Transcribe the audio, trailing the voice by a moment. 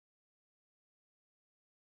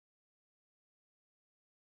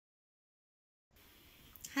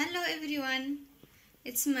Hello everyone,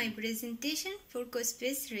 it's my presentation for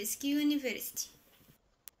CoSpace Rescue University.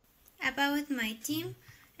 About my team,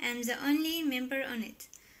 I'm the only member on it.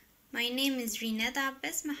 My name is Hurghada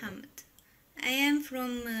Mohammed. I am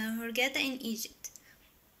from Hurghada in Egypt.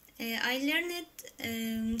 I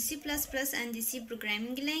learned C++ and C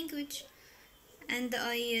programming language, and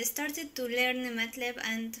I started to learn MATLAB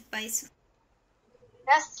and Python.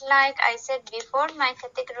 Just like I said before, my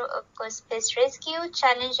category of CoSpace Rescue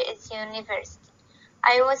Challenge is University.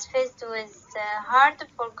 I was faced with hard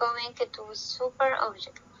for going to super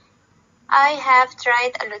object. I have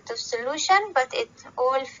tried a lot of solutions, but it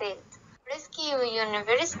all failed. Rescue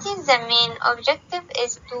University, the main objective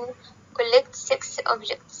is to collect 6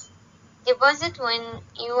 objects. Deposit when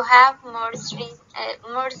you have more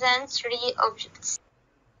than 3 objects.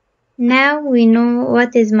 Now we know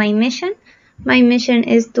what is my mission. My mission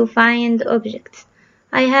is to find objects.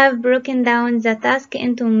 I have broken down the task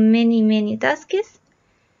into many tasks,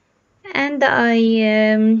 and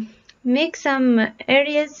I make some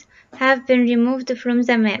areas have been removed from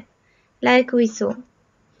the map, like we see.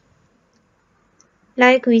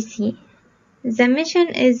 The mission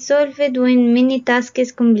is solved when many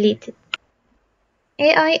tasks completed.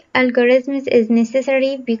 AI algorithms is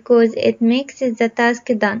necessary because it makes the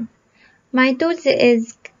task done. My tools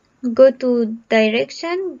is go to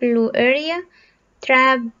direction, blue area,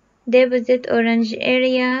 trap, deposit, orange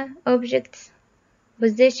area, objects,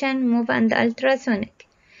 position, move, and ultrasonic.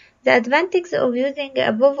 The advantages of using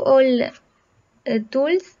above all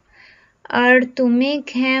tools are to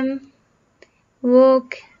make the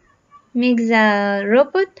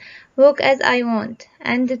robot walk as I want,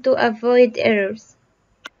 and to avoid errors.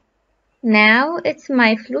 Now it's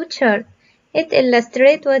my flowchart. It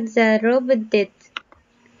illustrates what the robot did.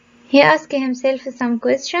 He asked himself some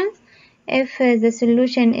questions. If the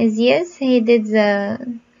solution is yes, he did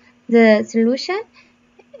the solution.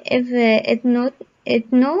 If it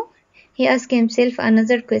no, he asked himself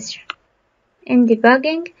another question. In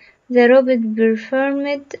debugging, the robot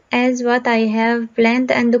performed as what I have planned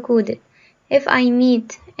and coded. If I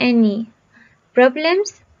meet any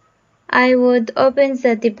problems, I would open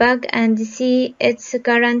the debug and see its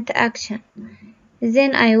current action.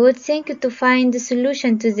 Then I would think to find a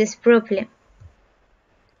solution to this problem.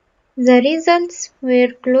 The results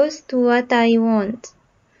were close to what I want,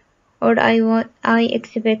 or I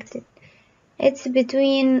expected. It's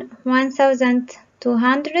between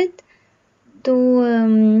 1,200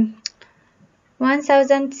 to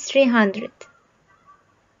 1,300.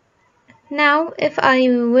 Now, if I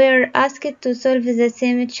were asked to solve the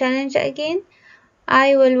same challenge again,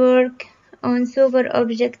 I will work on super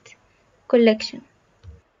object collection.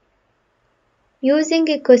 Using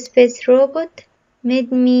a CoSpace robot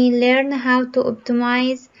made me learn how to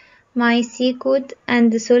optimize my C code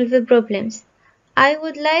and solve problems. I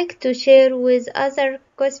would like to share with other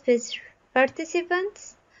CoSpace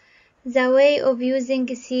participants the way of using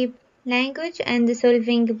C language and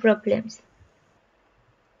solving problems.